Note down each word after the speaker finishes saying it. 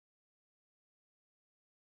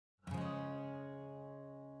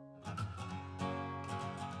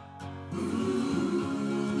They'll look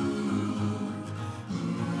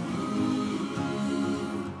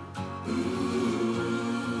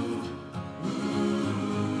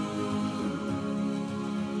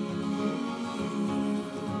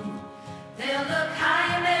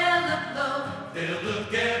high and they'll look low. They'll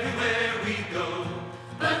look everywhere we go.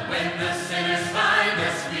 But when the sinners find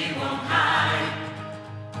us, we won't hide.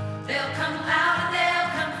 They'll come loud and they'll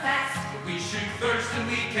come fast. We shoot first and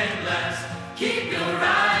we can last. Keep your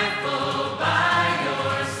rifle by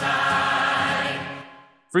your side.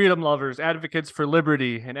 Freedom lovers, advocates for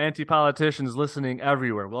liberty, and anti-politicians listening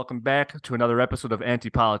everywhere. Welcome back to another episode of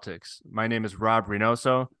Anti-Politics. My name is Rob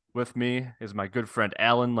Reynoso. With me is my good friend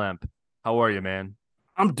Alan Lemp. How are you, man?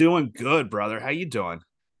 I'm doing good, brother. How you doing?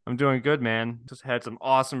 I'm doing good, man. Just had some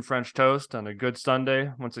awesome French toast on a good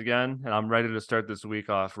Sunday once again, and I'm ready to start this week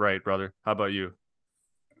off right, brother. How about you?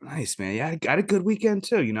 Nice, man. Yeah, I got a good weekend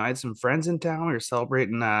too. I had some friends in town. We were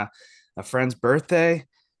celebrating a friend's birthday.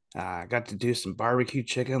 I got to do some barbecue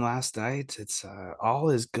chicken last night. It's all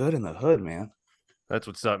is good in the hood, man. That's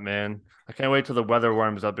what's up, man. I can't wait till the weather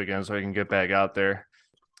warms up again so I can get back out there.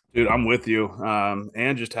 Dude, I'm with you.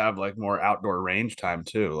 And just have like more outdoor range time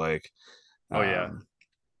too. Oh, yeah.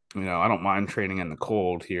 I don't mind training in the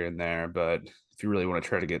cold here and there, but if you really want to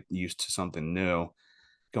try to get used to something new,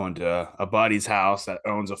 going to a buddy's house that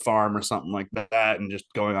owns a farm or something like that and just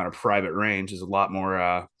going on a private range is a lot more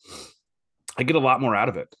I get a lot more out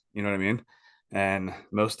of it. You know what I mean? And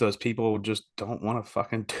most of those people just don't want to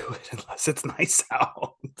fucking do it unless it's nice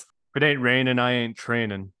out. If it ain't raining, I ain't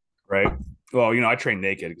training. Right. Well, I train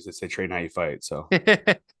naked because they say train how you fight. So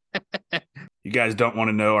you guys don't want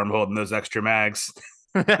to know I'm holding those extra mags.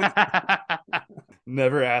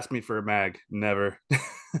 Never ask me for a mag. Never.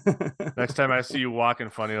 Next time I see you walking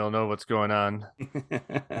funny, I'll know what's going on.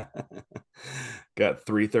 Got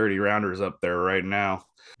 330 rounders up there right now.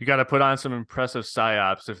 You got to put on some impressive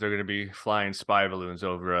psyops if they're going to be flying spy balloons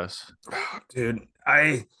over us. Dude,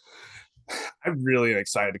 I'm really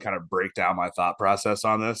excited to kind of break down my thought process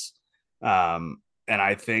on this. And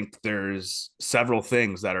I think there's several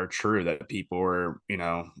things that are true that people are,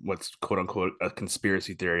 what's quote unquote a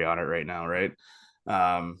conspiracy theory on it right now, right?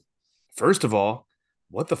 First of all,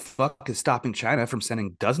 what the fuck is stopping China from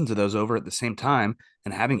sending dozens of those over at the same time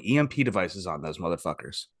and having EMP devices on those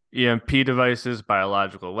motherfuckers? EMP devices,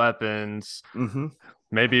 biological weapons. Mm-hmm.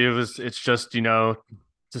 Maybe it's just, to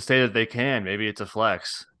say that they can. Maybe it's a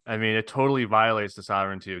flex. I mean, it totally violates the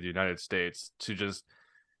sovereignty of the United States to just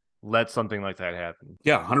let something like that happen.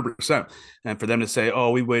 Yeah, 100%. And for them to say,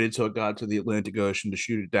 oh, we waited till it got to the Atlantic Ocean to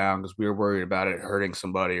shoot it down because we were worried about it hurting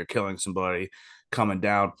somebody or killing somebody coming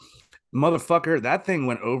down. Motherfucker, that thing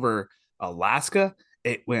went over Alaska.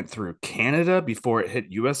 It went through Canada before it hit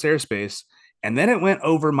U.S. airspace. And then it went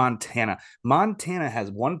over Montana. Montana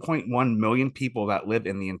has 1.1 million people that live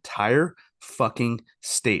in the entire fucking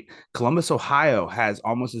state. Columbus, Ohio has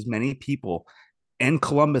almost as many people. And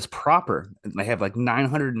Columbus proper, they have like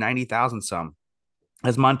 990,000 some,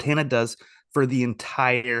 as Montana does for the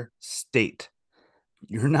entire state.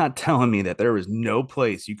 You're not telling me that there was no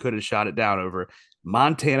place you could have shot it down over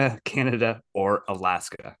Montana, Canada, or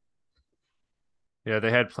Alaska. Yeah,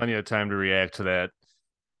 they had plenty of time to react to that.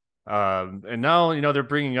 And now, they're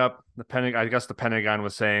bringing up the Pentagon. I guess the Pentagon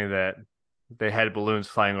was saying that they had balloons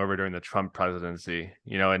flying over during the Trump presidency,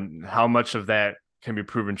 and how much of that can be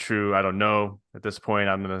proven true, I don't know. At this point,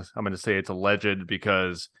 I'm gonna say it's alleged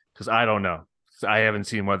because I don't know. I haven't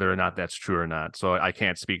seen whether or not that's true or not, so I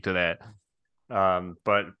can't speak to that.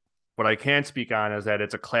 But what I can speak on is that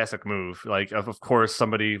it's a classic move. Like, of course,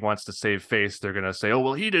 somebody wants to save face. They're gonna say, "Oh,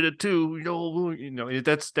 well, he did it too."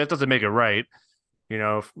 That doesn't make it right.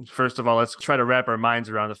 First of all, let's try to wrap our minds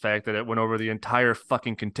around the fact that it went over the entire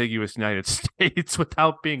fucking contiguous United States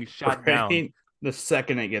without being shot down. The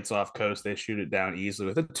second it gets off coast, they shoot it down easily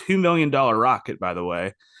with a $2 million rocket, by the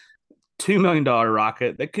way. $2 million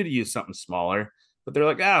rocket. They could use something smaller, but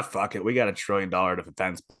they're like, fuck it. We got $1 trillion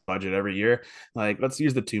defense budget every year. Like, let's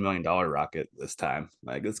use the $2 million rocket this time.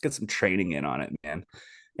 Like, let's get some training in on it, man.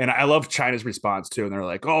 And I love China's response, too. And they're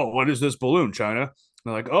like, oh, what is this balloon, China? And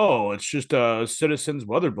they're like, oh, it's just a citizen's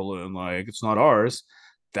weather balloon. Like, it's not ours.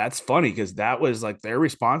 That's funny because that was like their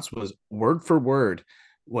response was word for word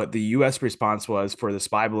what the U.S. response was for the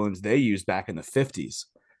spy balloons they used back in the 50s.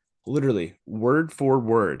 Literally, word for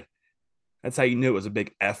word. That's how you knew it was a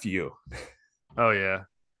big FU. Oh, yeah.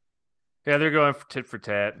 Yeah, they're going for tit for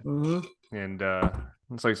tat. Mm-hmm. And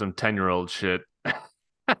it's like some 10-year-old shit.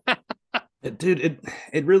 Dude,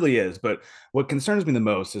 it really is. But what concerns me the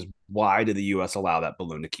most is why did the U.S. allow that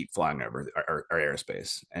balloon to keep flying over our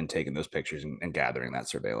airspace and taking those pictures and gathering that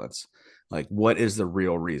surveillance? Like, what is the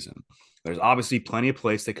real reason? There's obviously plenty of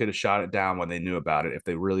place they could have shot it down when they knew about it if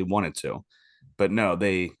they really wanted to. But no,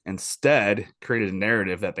 they instead created a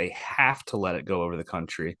narrative that they have to let it go over the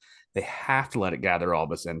country. They have to let it gather all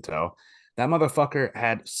this intel. That motherfucker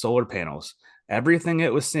had solar panels. Everything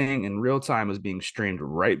it was seeing in real time was being streamed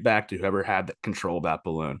right back to whoever had the control of that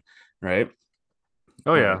balloon, right?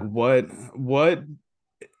 Oh Like, yeah.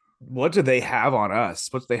 what do they have on us?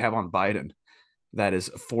 What do they have on Biden that is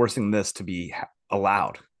forcing this to be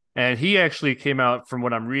allowed? And he actually came out, from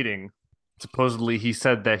what I'm reading, supposedly he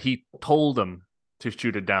said that he told them to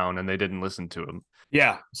shoot it down and they didn't listen to him.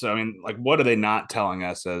 Yeah. So, I mean, like, what are they not telling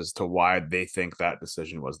us as to why they think that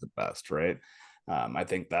decision was the best, right? I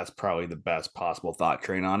think that's probably the best possible thought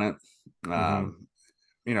train on it. Mm-hmm.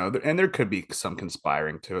 You know, and there could be some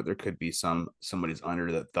conspiring to it. There could be somebody's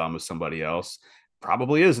under the thumb of somebody else.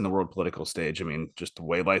 Probably is in the world political stage. I mean, just the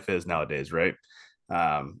way life is nowadays, right?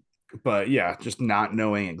 Um, but yeah, just not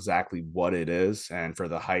knowing exactly what it is, and for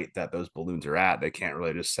the height that those balloons are at, they can't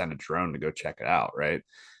really just send a drone to go check it out, right?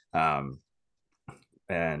 Um,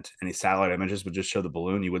 and any satellite images would just show the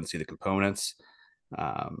balloon. You wouldn't see the components.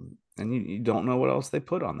 And you don't know what else they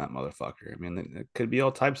put on that motherfucker. I mean, it could be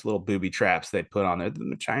all types of little booby traps they put on there.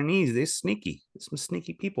 The Chinese, they're sneaky. They're some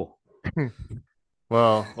sneaky people.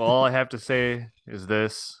 Well, all I have to say is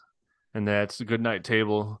this, and that's good night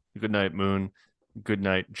table, good night moon, good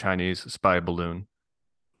night Chinese spy balloon.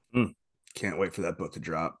 Can't wait for that book to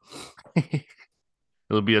drop.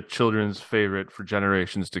 It'll be a children's favorite for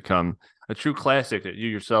generations to come. A true classic that you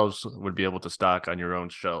yourselves would be able to stock on your own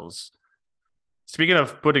shelves. Speaking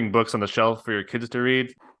of putting books on the shelf for your kids to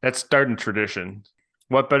read, that's starting tradition.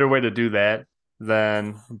 What better way to do that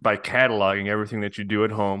than by cataloging everything that you do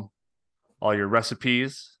at home, all your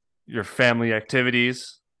recipes, your family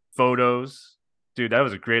activities, photos. Dude, that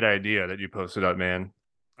was a great idea that you posted up, man.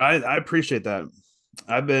 I appreciate that.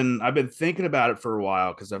 I've been thinking about it for a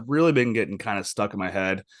while because I've really been getting kind of stuck in my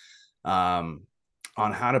head um,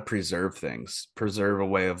 on how to preserve things, preserve a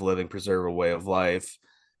way of living, preserve a way of life.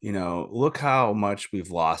 You know, look how much we've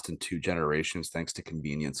lost in 2 generations thanks to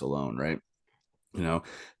convenience alone, right? You know,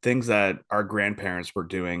 things that our grandparents were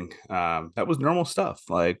doing, that was normal stuff,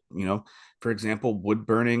 like, you know, for example, wood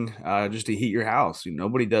burning, just to heat your house.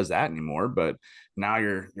 Nobody does that anymore, but now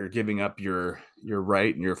you're giving up your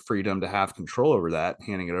right and your freedom to have control over that,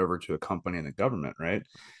 handing it over to a company and the government, right?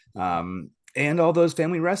 And all those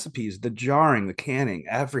family recipes, the jarring, the canning,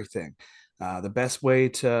 everything. The best way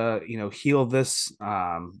to, you know, heal this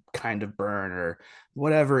kind of burn or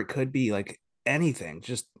whatever it could be, like anything,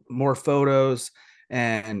 just more photos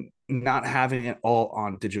and not having it all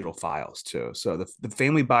on digital files too. So the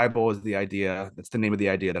family Bible is the idea. That's the name of the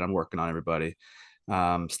idea that I'm working on, everybody.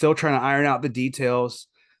 Still trying to iron out the details,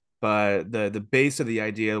 but the base of the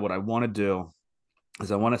idea, what I want to do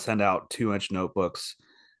is I want to send out 2-inch notebooks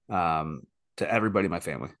to everybody in my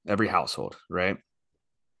family, every household, right?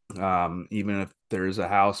 Even if there's a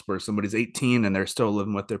house where somebody's 18 and they're still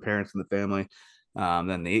living with their parents in the family,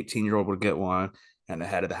 then the 18-year-old would get one and the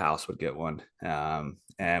head of the house would get one.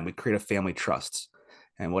 And we create a family trust.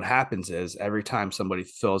 And what happens is every time somebody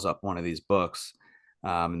fills up one of these books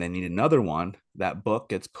and they need another one, that book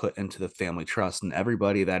gets put into the family trust. And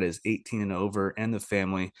everybody that is 18 and over in the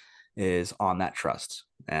family is on that trust.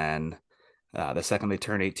 And the second they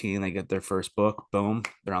turn 18, they get their first book, boom,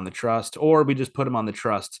 they're on the trust. Or we just put them on the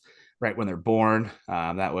trust right when they're born.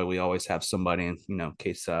 That way we always have somebody, in, you know, in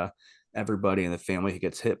case everybody in the family who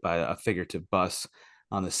gets hit by a figurative bus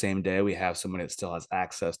on the same day, we have somebody that still has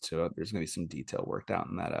access to it. There's going to be some detail worked out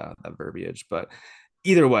in that verbiage. But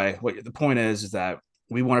either way, what the point is that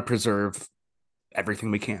we want to preserve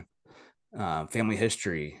everything we can. Family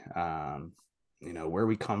history, you know, where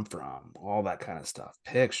we come from, all that kind of stuff,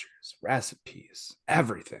 pictures, recipes,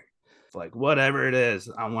 everything. Like whatever it is,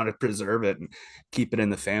 I want to preserve it and keep it in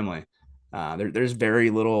the family. There's very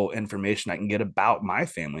little information I can get about my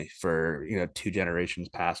family for, you know, 2 generations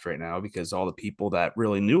past right now, because all the people that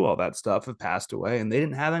really knew all that stuff have passed away and they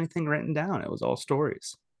didn't have anything written down. It was all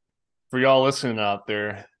stories. For y'all listening out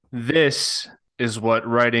there, this is what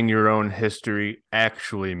writing your own history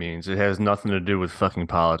actually means. It has nothing to do with fucking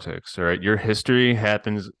politics, all right? Your history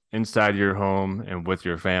happens inside your home and with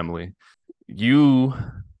your family. You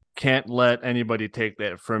can't let anybody take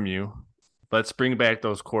that from you. Let's bring back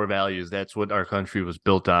those core values. That's what our country was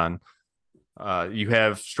built on. You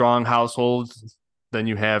have strong households, then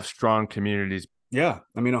you have strong communities. Yeah,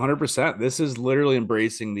 I mean, 100%. This is literally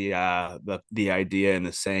embracing the idea and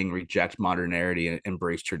the saying, reject modernity and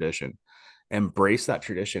embrace tradition. embrace that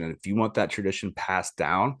tradition. And if you want that tradition passed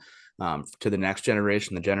down to the next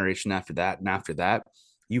generation, the generation after that, and after that,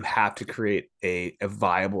 you have to create a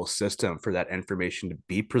viable system for that information to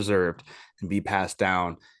be preserved and be passed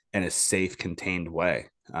down in a safe, contained way.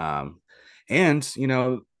 And, you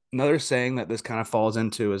know, another saying that this kind of falls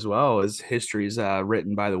into as well is history's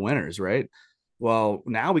written by the winners, right? Well,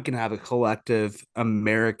 now we can have a collective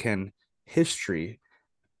American history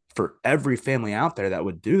for every family out there that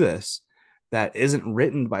would do this, that isn't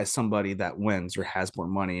written by somebody that wins or has more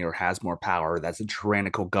money or has more power. That's a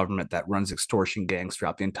tyrannical government that runs extortion gangs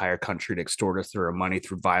throughout the entire country to extort us through our money,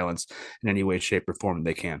 through violence in any way, shape, or form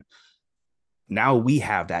they can. Now we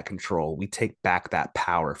have that control. We take back that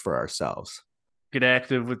power for ourselves. Get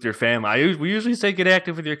active with your family. We usually say get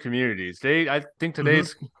active with your communities. I think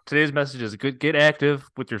today's message is good. Get active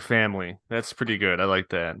with your family. That's pretty good. I like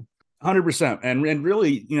that. 100%. And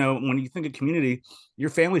really, you know, when you think of community, your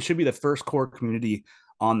family should be the first core community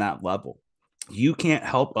on that level. You can't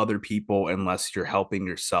help other people unless you're helping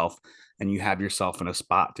yourself and you have yourself in a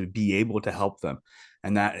spot to be able to help them.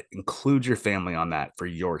 And that includes your family on that for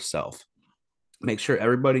yourself. Make sure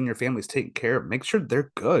everybody in your family is taken care of. Make sure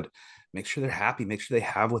they're good. Make sure they're happy. Make sure they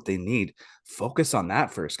have what they need. Focus on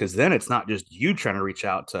that first, because then it's not just you trying to reach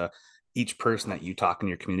out to each person that you talk in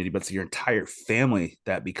your community, but it's your entire family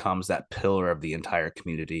that becomes that pillar of the entire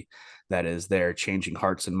community that is there changing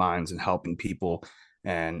hearts and minds and helping people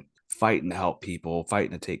and fighting to help people,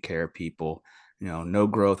 fighting to take care of people. You know, no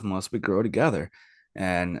growth unless we grow together.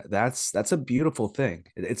 And that's a beautiful thing.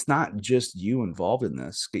 It's not just you involved in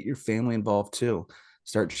this. Get your family involved too.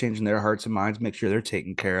 Start changing their hearts and minds, make sure they're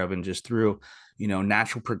taken care of, and just through, you know,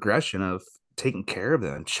 natural progression of taking care of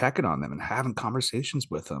them and checking on them and having conversations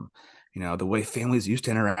with them. You know, the way families used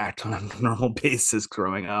to interact on a normal basis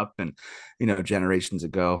growing up and, you know, generations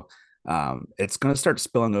ago. It's going to start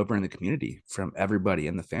spilling over in the community from everybody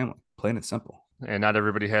in the family, plain and simple. And not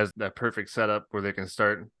everybody has that perfect setup where they can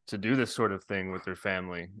start to do this sort of thing with their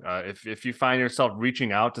family. If you find yourself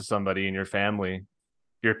reaching out to somebody in your family,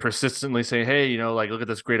 you're persistently saying, hey, you know, like, look at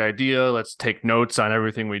this great idea. Let's take notes on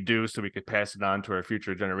everything we do so we could pass it on to our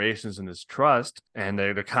future generations in this trust. And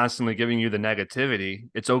they're constantly giving you the negativity.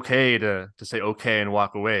 It's okay to say okay and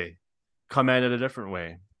walk away. Come at it a different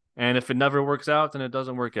way. And if it never works out, then it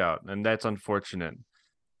doesn't work out. And that's unfortunate.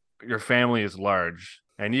 Your family is large.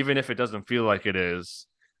 And even if it doesn't feel like it is,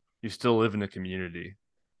 you still live in a community.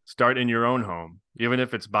 Start in your own home, even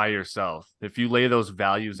if it's by yourself. If you lay those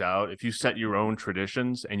values out, if you set your own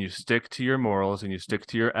traditions and you stick to your morals and you stick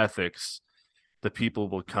to your ethics, the people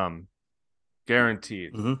will come.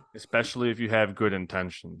 Guaranteed, especially if you have good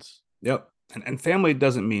intentions. Yep. And family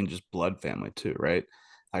doesn't mean just blood family too, right?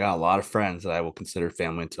 I got a lot of friends that I will consider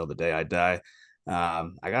family until the day I die. I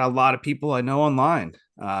got a lot of people I know online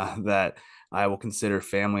that I will consider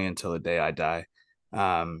family until the day I die.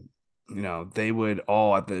 You know, they would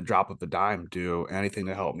all at the drop of a dime do anything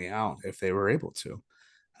to help me out if they were able to.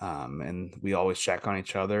 And we always check on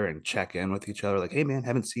each other and check in with each other. Like, hey man,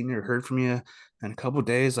 haven't seen you or heard from you in a couple of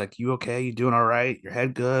days. Like, you okay? You doing all right? Your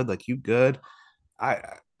head good? Like, you good? I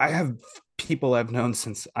have people I've known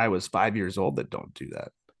since I was 5 years old that don't do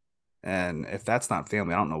that. And if that's not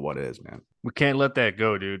family, I don't know what is, man. We can't let that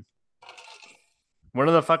go, dude. One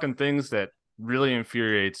of the fucking things that really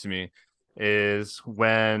infuriates me is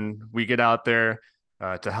when we get out there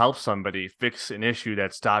to help somebody fix an issue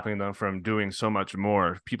that's stopping them from doing so much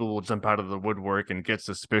more. People will jump out of the woodwork and get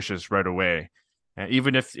suspicious right away. And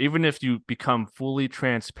even if you become fully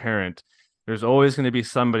transparent, there's always going to be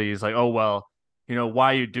somebody who's like, oh well, you know,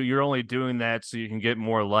 you're only doing that so you can get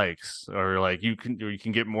more likes, or like you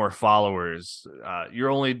can get more followers. You're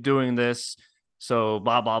only doing this so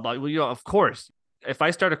blah blah blah. Well, you know, of course, if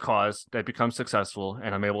I start a cause that becomes successful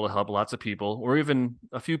and I'm able to help lots of people, or even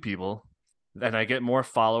a few people, and I get more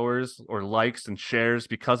followers or likes and shares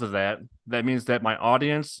because of that, that means that my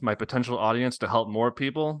audience, my potential audience to help more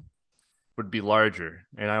people, would be larger,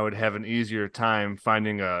 and I would have an easier time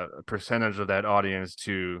finding a percentage of that audience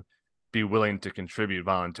to be willing to contribute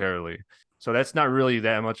voluntarily. So that's not really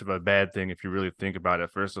that much of a bad thing if you really think about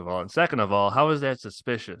it, first of all. And second of all, how is that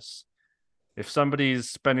suspicious? If somebody's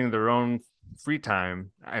spending their own free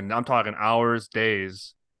time, and I'm talking hours,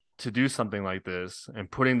 days, to do something like this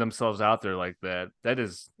and putting themselves out there like that, that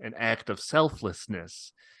is an act of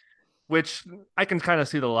selflessness, which I can kind of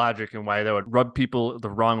see the logic in why that would rub people the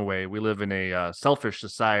wrong way. We live in a selfish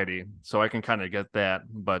society, so I can kind of get that.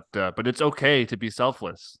 But it's okay to be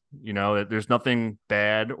selfless. You know, there's nothing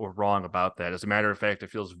bad or wrong about that. As a matter of fact,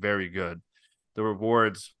 it feels very good. The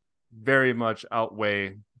rewards very much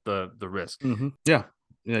outweigh the risk. Yeah.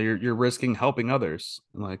 Yeah, you're risking helping others.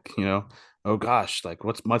 Like, you know, oh gosh, like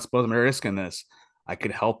what's my risk in this? I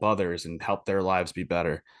could help others and help their lives be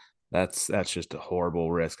better. That's just a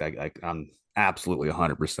horrible risk. I'm absolutely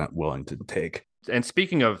 100% willing to take. And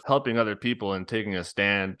speaking of helping other people and taking a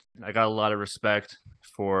stand, I got a lot of respect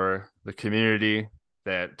for the community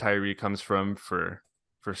that Tyree comes from for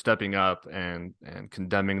stepping up and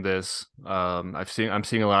condemning this. I'm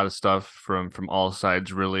seeing a lot of stuff from all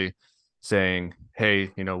sides really saying,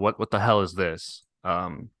 hey, what the hell is this?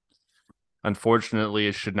 Unfortunately,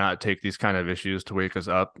 it should not take these kind of issues to wake us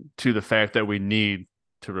up to the fact that we need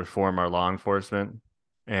to reform our law enforcement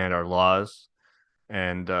and our laws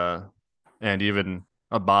and even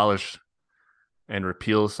abolish and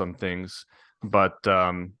repeal some things. But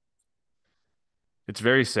it's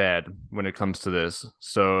very sad when it comes to this.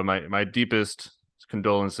 So my deepest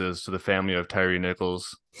condolences to the family of Tyree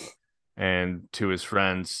Nichols and to his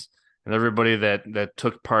friends and everybody that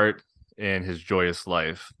took part in his joyous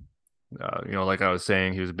life. Like I was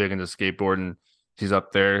saying, he was big into skateboarding. He's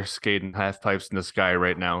up there skating half pipes in the sky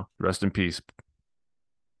right now. Rest in peace.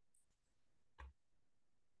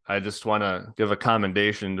 I just want to give a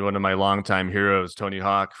commendation to one of my longtime heroes, Tony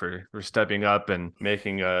Hawk, for stepping up and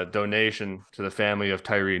making a donation to the family of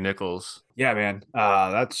Tyree Nichols. Yeah, man.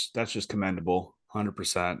 That's just commendable,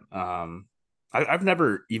 100%. I've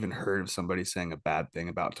never even heard of somebody saying a bad thing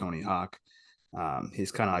about Tony Hawk.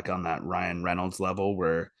 He's kind of like on that Ryan Reynolds level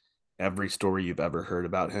where every story you've ever heard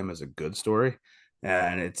about him is a good story.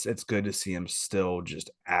 And it's good to see him still just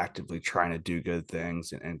actively trying to do good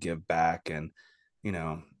things and give back. And, you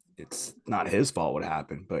know, it's not his fault what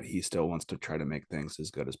happened, but he still wants to try to make things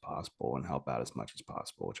as good as possible and help out as much as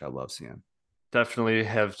possible, which I love seeing. Definitely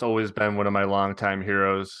has always been one of my longtime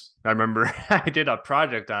heroes. I remember I did a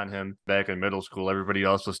project on him back in middle school. Everybody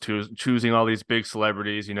else was choosing all these big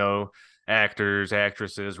celebrities, actors,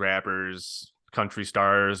 actresses, rappers, country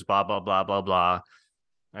stars, blah, blah, blah, blah, blah.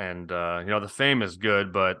 And, the fame is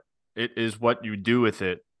good, but it is what you do with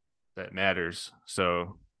it that matters.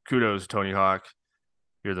 So kudos, Tony Hawk.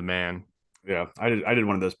 You're the man. Yeah, I did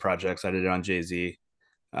one of those projects. I did it on Jay-Z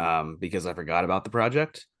because I forgot about the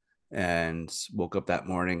project and woke up that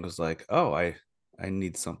morning, was like, oh, I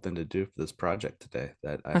need something to do for this project today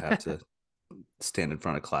that I have to stand in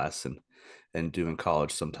front of class and do in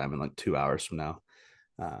college sometime in like 2 hours from now.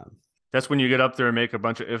 Um, That's when you get up there and make a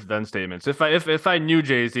bunch of if-then statements. If I knew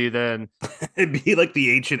Jay-Z, then it'd be like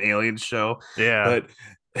the ancient aliens show. yeah.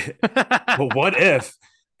 But but what if?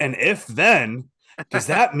 And if then, does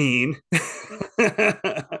that mean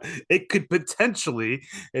it could potentially,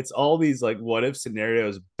 it's all these like what if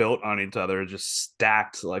scenarios built on each other, just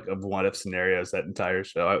stacked like of what if scenarios, that entire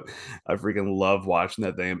show. I freaking love watching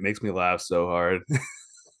that thing. It makes me laugh so hard.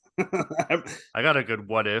 I got a good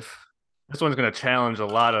what if. This one's going to challenge a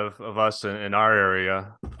lot of us in our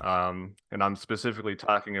area. And I'm specifically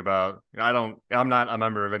talking about, I'm not a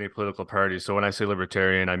member of any political party. So when I say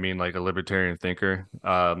libertarian, I mean like a libertarian thinker,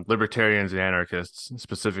 libertarians and anarchists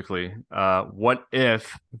specifically. What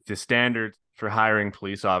if the standard for hiring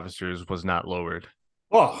police officers was not lowered?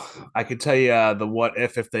 Well, I could tell you the what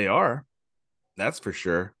if they are. That's for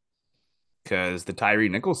sure. Because the Tyree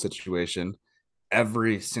Nichols situation,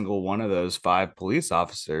 every single one of those 5 police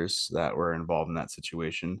officers that were involved in that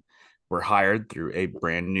situation were hired through a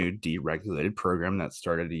brand new deregulated program that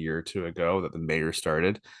started a year or two ago that the mayor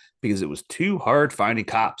started because it was too hard finding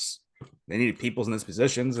cops. They needed people in these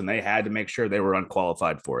positions and they had to make sure they were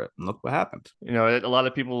unqualified for it. And look what happened. A lot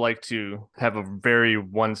of people like to have a very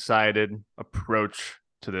one-sided approach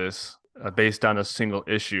to this based on a single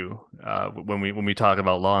issue when we talk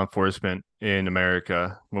about law enforcement in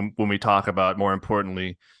America, when we talk about, more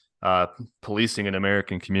importantly, policing in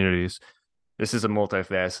American communities. This is a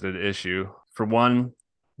multifaceted issue. For one,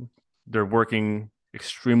 they're working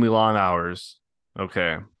extremely long hours.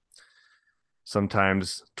 Okay.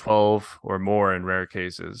 Sometimes 12 or more in rare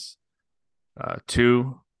cases.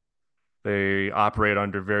 Two, they operate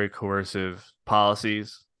under very coercive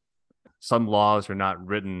policies. Some laws are not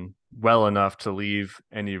written well enough to leave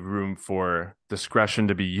any room for discretion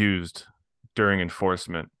to be used during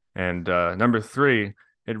enforcement. And number three,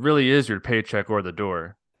 it really is your paycheck or the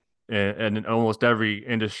door. And in almost every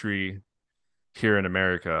industry here in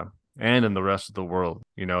America and in the rest of the world,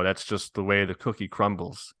 that's just the way the cookie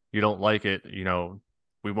crumbles. You don't like it,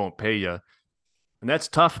 we won't pay you. And that's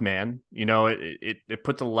tough, man. It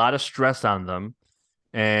puts a lot of stress on them.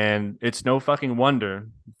 And it's no fucking wonder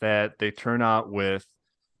that they turn out with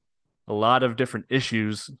a lot of different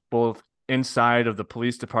issues, both inside of the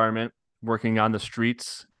police department, working on the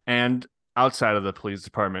streets, and outside of the police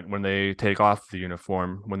department when they take off the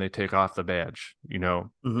uniform, when they take off the badge.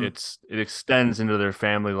 Mhm. It extends into their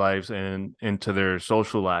family lives and into their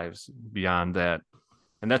social lives beyond that.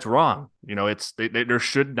 And that's wrong. There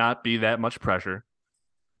should not be that much pressure.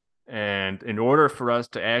 And in order for us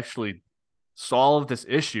to actually solve this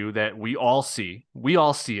issue that we all see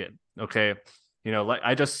it. Okay. Like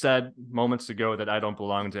I just said moments ago that I don't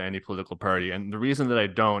belong to any political party. And the reason that I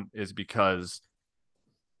don't is because,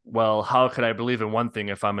 well, how could I believe in one thing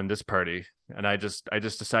if I'm in this party? And I just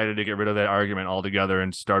decided to get rid of that argument altogether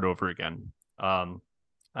and start over again. And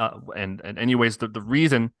anyways, the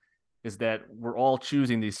reason is that we're all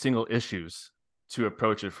choosing these single issues to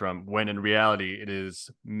approach it from, when in reality it is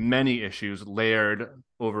many issues layered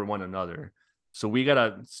over one another. So we got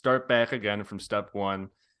to start back again from step one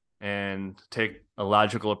and take a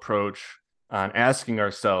logical approach on asking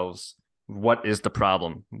ourselves, what is the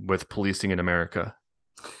problem with policing in America?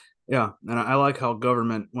 Yeah, and I like how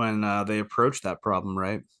government, when they approached that problem,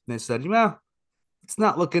 right? They said, yeah, let's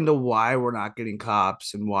not look into why we're not getting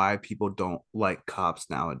cops and why people don't like cops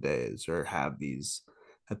nowadays or have these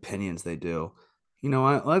opinions they do. You know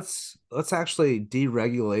what? Let's actually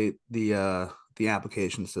deregulate the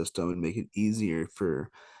application system and make it easier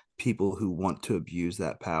for people who want to abuse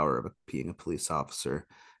that power of being a police officer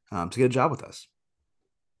to get a job with us.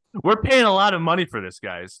 We're paying a lot of money for this,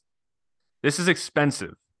 guys. This is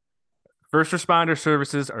expensive. First responder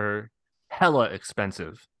services are hella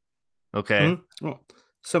expensive. Okay. Well,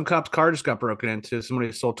 some cop's car just got broken into.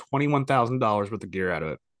 Somebody stole $21,000 worth of gear out of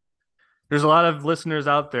it. There's a lot of listeners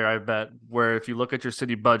out there, I bet, where if you look at your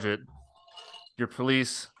city budget, your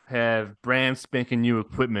police have brand spanking new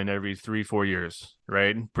equipment every 3-4 years,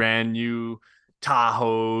 right? Brand new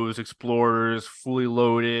Tahoes, Explorers, fully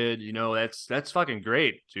loaded. That's fucking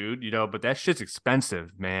great, dude. But that shit's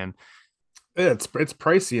expensive, man. It's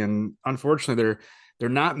pricey, and unfortunately, they're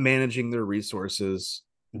not managing their resources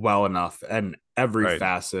well enough, and every Right.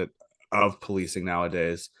 facet of policing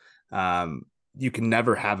nowadays. You can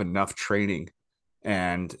never have enough training,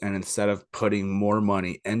 and instead of putting more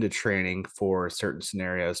money into training for certain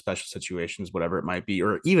scenarios, special situations, whatever it might be,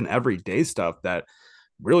 or even everyday stuff that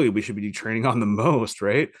really we should be training on the most,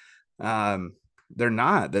 right? Um, they're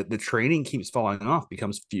not. The training keeps falling off,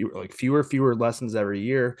 becomes fewer lessons every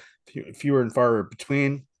year, fewer and far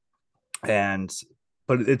between. And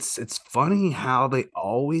but it's funny how they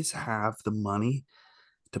always have the money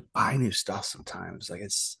to buy new stuff sometimes. Like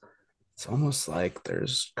it's almost like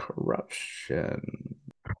there's corruption.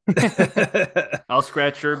 I'll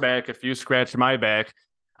scratch your back if you scratch my back.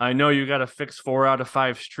 I know you got to fix 4 out of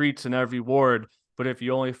 5 streets in every ward, but if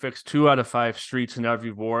you only fix 2 out of 5 streets in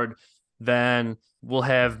every ward, then we'll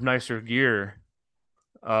have nicer gear.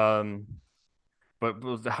 Um, but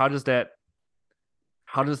how does that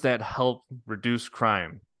help reduce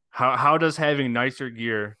crime? How does having nicer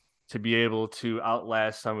gear to be able to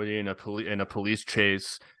outlast somebody in a police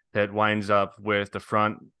chase that winds up with the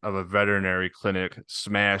front of a veterinary clinic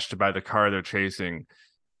smashed by the car they're chasing?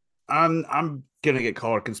 I'm gonna get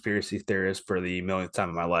called a conspiracy theorist for the millionth time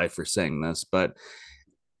in my life for saying this, but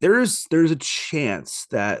there's a chance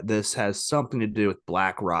that this has something to do with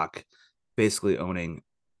BlackRock basically owning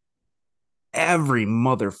every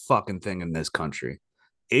motherfucking thing in this country.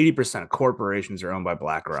 80% of corporations are owned by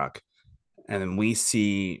BlackRock. And then we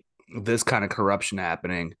see this kind of corruption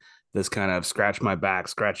happening, this kind of scratch my back,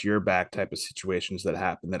 scratch your back type of situations that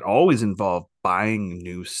happen that always involve buying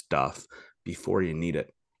new stuff before you need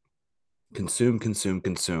it. Consume, consume,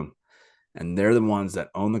 consume. And they're the ones that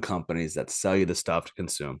own the companies that sell you the stuff to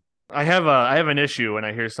consume. I have an issue when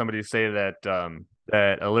I hear somebody say that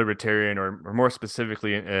a libertarian, or more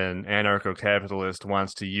specifically an anarcho-capitalist,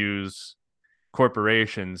 wants to use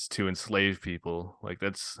corporations to enslave people. Like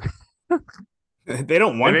that's They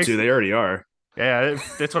don't want to, they already are. Yeah,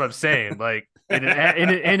 that's what I'm saying. Like in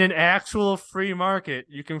an actual free market,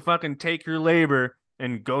 you can fucking take your labor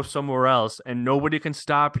and go somewhere else, and nobody can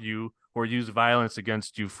stop you or use violence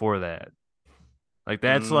against you for that. Like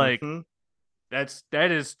Mhm.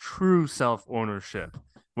 that is true self-ownership.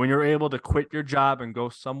 When you're able to quit your job and go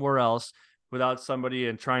somewhere else without somebody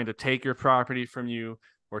and trying to take your property from you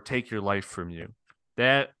or take your life from you.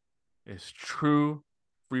 That is true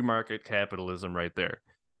free market capitalism right there.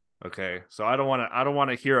 Okay. So I don't want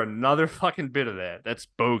to hear another fucking bit of that. That's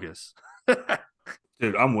bogus.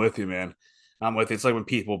 Dude, I'm with you, man. I'm with you. It's like when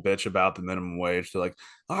people bitch about the minimum wage. They're like,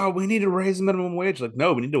 oh, we need to raise the minimum wage. Like,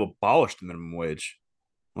 no, we need to abolish the minimum wage.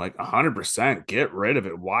 Like 100%, get rid of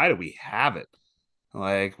it. Why do we have it?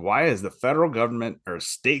 Like, why is the federal government or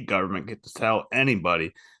state government get to tell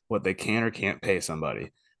anybody what they can or can't pay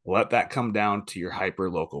somebody? Let that come down to your hyper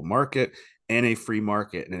local market and a free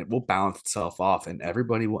market, and it will balance itself off, and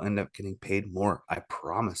everybody will end up getting paid more. I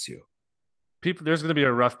promise you. People, there's going to be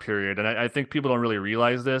a rough period, and I think people don't really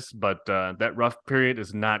realize this, but that rough period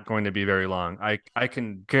is not going to be very long. I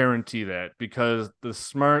can guarantee that, because the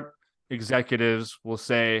smart executives will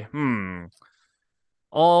say,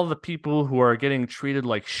 all the people who are getting treated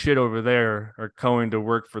like shit over there are going to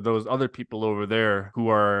work for those other people over there who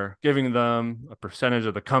are giving them a percentage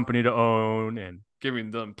of the company to own and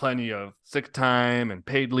giving them plenty of sick time and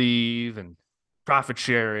paid leave and profit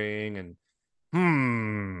sharing.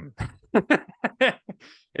 And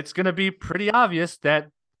it's going to be pretty obvious that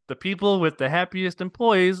the people with the happiest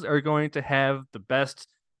employees are going to have the best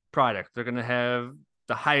product. They're going to have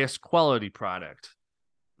the highest quality product.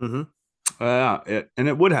 Mm-hmm. And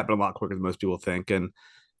it would happen a lot quicker than most people think. And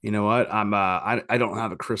you know what? I don't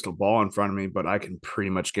have a crystal ball in front of me, but I can pretty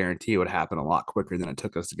much guarantee it would happen a lot quicker than it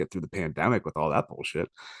took us to get through the pandemic with all that bullshit.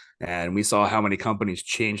 And we saw how many companies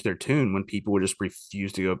changed their tune when people would just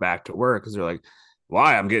refuse to go back to work because they're like,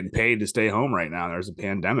 why? I'm getting paid to stay home right now. There's a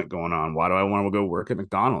pandemic going on. Why do I want to go work at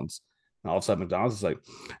McDonald's? And all of a sudden, McDonald's is like,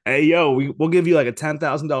 "Hey, yo, we'll give you like a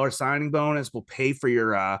 $10,000 signing bonus. We'll pay for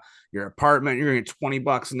your apartment. You're gonna get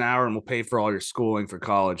 $20 an hour, and we'll pay for all your schooling for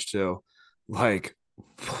college too." Like,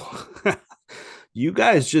 you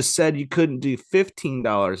guys just said you couldn't do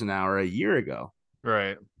 $15 an hour a year ago.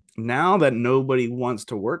 Right. Now that nobody wants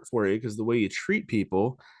to work for you because the way you treat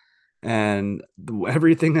people and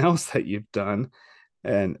everything else that you've done,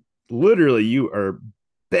 and literally you are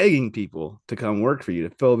begging people to come work for you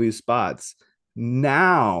to fill these spots.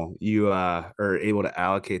 Now you are able to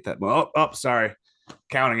allocate that. Sorry,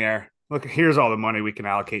 counting error. Look, here's all the money we can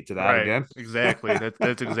allocate to that Right. again. Exactly.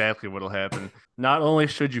 That's exactly what'll happen. Not only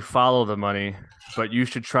should you follow the money, but you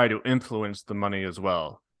should try to influence the money as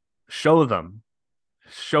well. Show them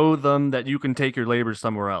that you can take your labor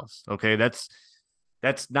somewhere else. Okay. That's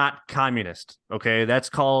not communist. Okay. That's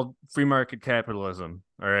called free market capitalism.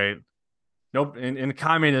 All right. Nope. In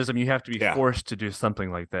communism, you have to be forced to do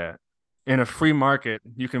something like that. In a free market,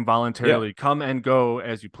 you can voluntarily come and go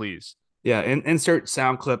as you please. Yeah, and insert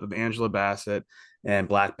sound clip of Angela Bassett and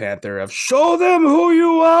Black Panther of "Show them who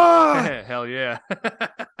you are." Hell yeah.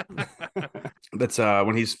 That's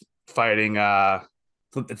when he's fighting.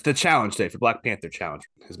 It's the challenge day for Black Panther challenge.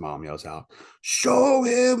 His mom yells out, "Show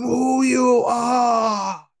him who you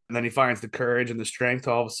are!" And then he finds the courage and the strength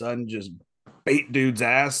to all of a sudden just bait dude's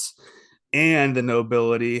ass, and the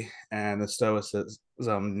nobility and the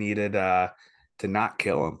stoicism needed to not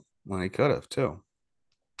kill him when he could have too.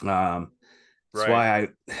 That's why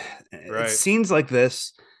it's scenes like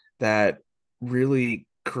this that really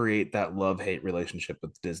create that love-hate relationship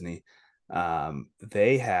with Disney.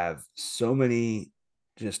 They have so many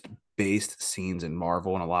just based scenes in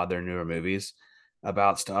Marvel and a lot of their newer movies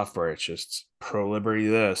about stuff where it's just pro liberty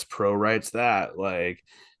this, pro rights that, like,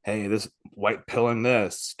 hey, this white pilling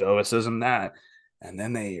this, stoicism that, and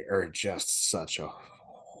then they are just such a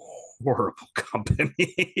horrible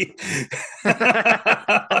company.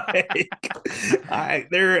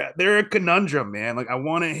 They're a conundrum, man. Like, I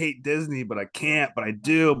want to hate Disney, but I can't, but I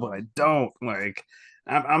do, but I don't. Like,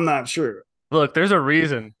 I'm not sure. Look, there's a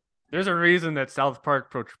reason. There's a reason that South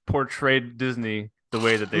Park portrayed Disney the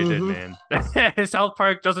way that they did, man. South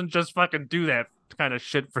Park doesn't just fucking do that kind of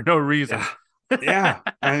shit for no reason. Yeah.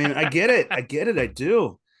 I mean, I get it. I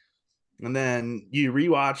do. And then you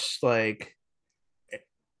rewatch like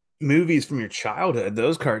movies from your childhood,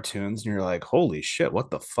 those cartoons, and you're like, holy shit, what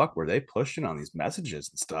the fuck were they pushing on these messages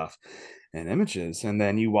and stuff and images? And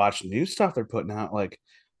then you watch new stuff they're putting out, like,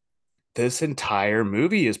 this entire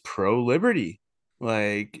movie is pro liberty.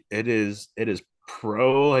 Like, it is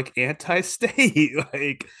pro, like, anti-state.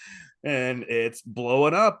 Like, and it's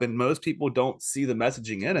blowing up, and most people don't see the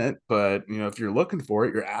messaging in it, but you know, if you're looking for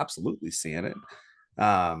it, you're absolutely seeing it.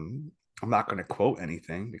 I'm not going to quote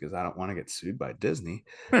anything because I don't want to get sued by Disney,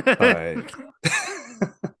 but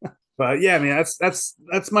but yeah, I mean,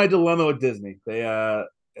 that's my dilemma with Disney.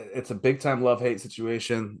 It's a big time love hate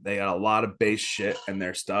situation. They got a lot of base shit in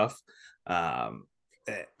their stuff, and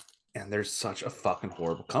they're such a fucking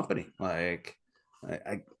horrible company. Like,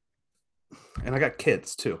 I got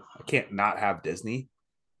kids too. I can't not have Disney.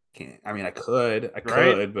 I mean, I could,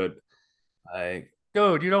 but like,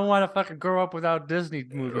 dude, you don't want to fucking grow up without Disney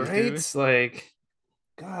movies, right? dude. Like,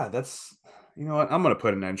 God, that's, you know what? I'm gonna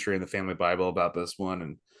put an entry in the family Bible about this one.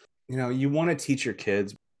 And you know, you want to teach your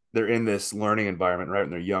kids, they're in this learning environment, right?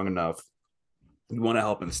 And they're young enough. You want to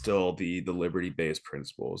help instill the liberty-based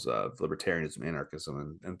principles of libertarianism,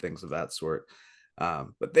 anarchism, and things of that sort.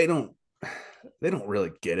 But they don't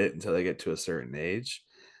really get it until they get to a certain age.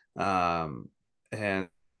 And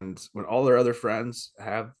when all their other friends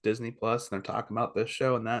have Disney Plus and they're talking about this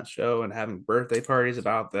show and that show and having birthday parties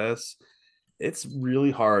about this, it's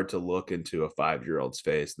really hard to look into a 5-year-old's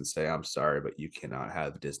face and say, I'm sorry, but you cannot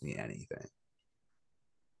have Disney anything.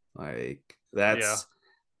 Like, Yeah. that's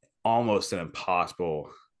almost an impossible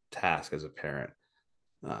task as a parent.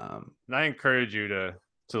 And I encourage you to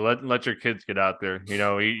let your kids get out there.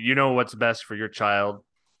 You know what's best for your child.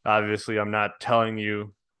 Obviously, I'm not telling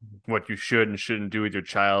you what you should and shouldn't do with your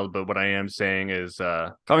child, but what I am saying is,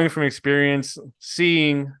 coming from experience,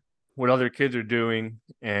 seeing what other kids are doing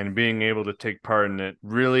and being able to take part in it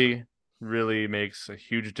really, really makes a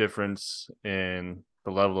huge difference in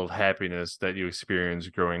the level of happiness that you experience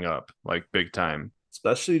growing up, like big time.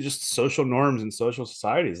 Especially just social norms and social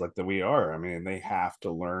societies like that we are. I mean, they have to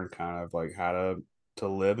learn kind of like how to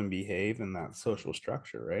live and behave in that social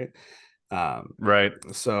structure, right? Right.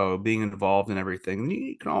 So being involved in everything,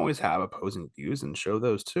 you can always have opposing views and show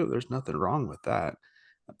those too. There's nothing wrong with that.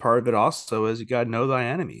 Part of it also is you got to know thy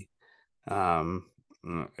enemy. Um,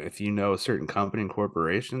 if you know a certain company and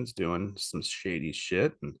corporations doing some shady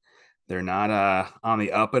shit and they're not on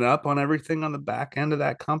the up and up on everything on the back end of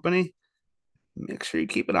that company, make sure you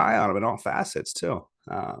keep an eye on them in all facets too.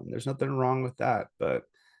 There's nothing wrong with that, but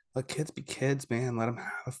let kids be kids, man. Let them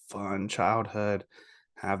have a fun childhood,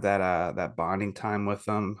 have that bonding time with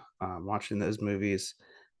them, watching those movies,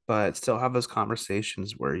 but still have those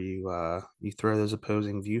conversations where you throw those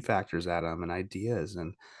opposing view factors at them and ideas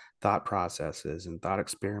and thought processes and thought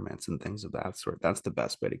experiments and things of that sort. That's the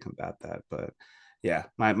best way to combat that. But yeah,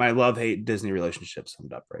 my love hate Disney relationship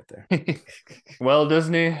summed up right there. Well,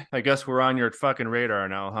 Disney, I guess we're on your fucking radar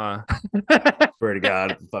now, huh? Swear to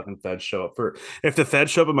God, fucking feds show up for if the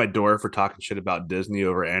feds show up at my door for talking shit about Disney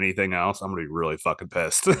over anything else, I'm gonna be really fucking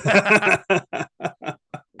pissed. We're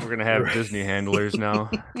gonna have Right. Disney handlers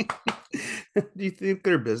now. Do you think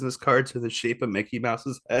their business cards are the shape of Mickey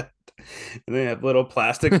Mouse's head? And they have little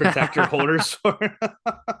plastic protector holders for it.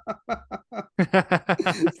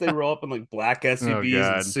 They roll up in like black Oh SUVs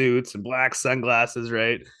and God. suits and black sunglasses,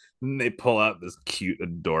 right? And they pull out this cute,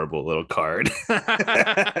 adorable little card.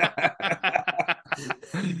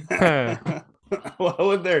 What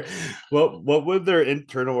would their what would their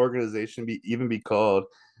internal organization be even be called?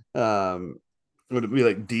 Would it be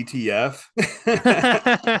like DTF?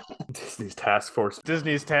 Disney's Task Force.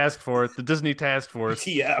 Disney's Task Force, the Disney Task Force,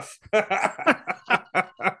 DTF.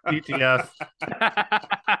 DTF.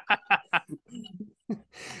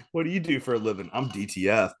 What do you do for a living? I'm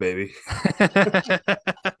DTF, baby.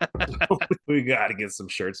 We got to get some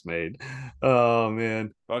shirts made. Oh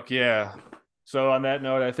man. Fuck yeah. So on that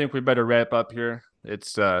note, I think we better wrap up here.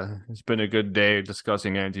 It's been a good day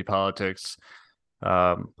discussing anti-politics.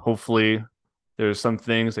 Hopefully there's some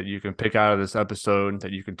things that you can pick out of this episode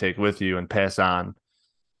that you can take with you and pass on.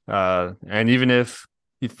 And even if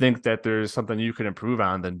you think that there's something you can improve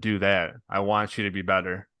on, then do that. I want you to be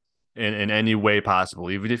better in any way possible.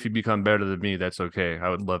 Even if you become better than me, that's okay. I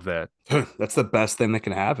would love that. That's the best thing that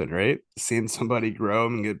can happen, right? Seeing somebody grow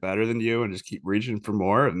and get better than you and just keep reaching for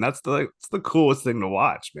more. And it's the coolest thing to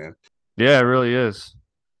watch, man. Yeah, it really is.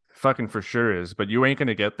 Fucking for sure is. But you ain't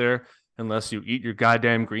gonna get there unless you eat your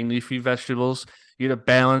goddamn green leafy vegetables, eat a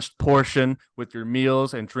balanced portion with your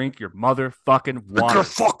meals, and drink your motherfucking water. Your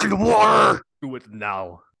fucking water. Do it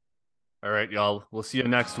now. All right, y'all. We'll see you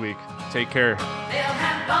next week. Take care. They'll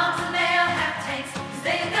have bombs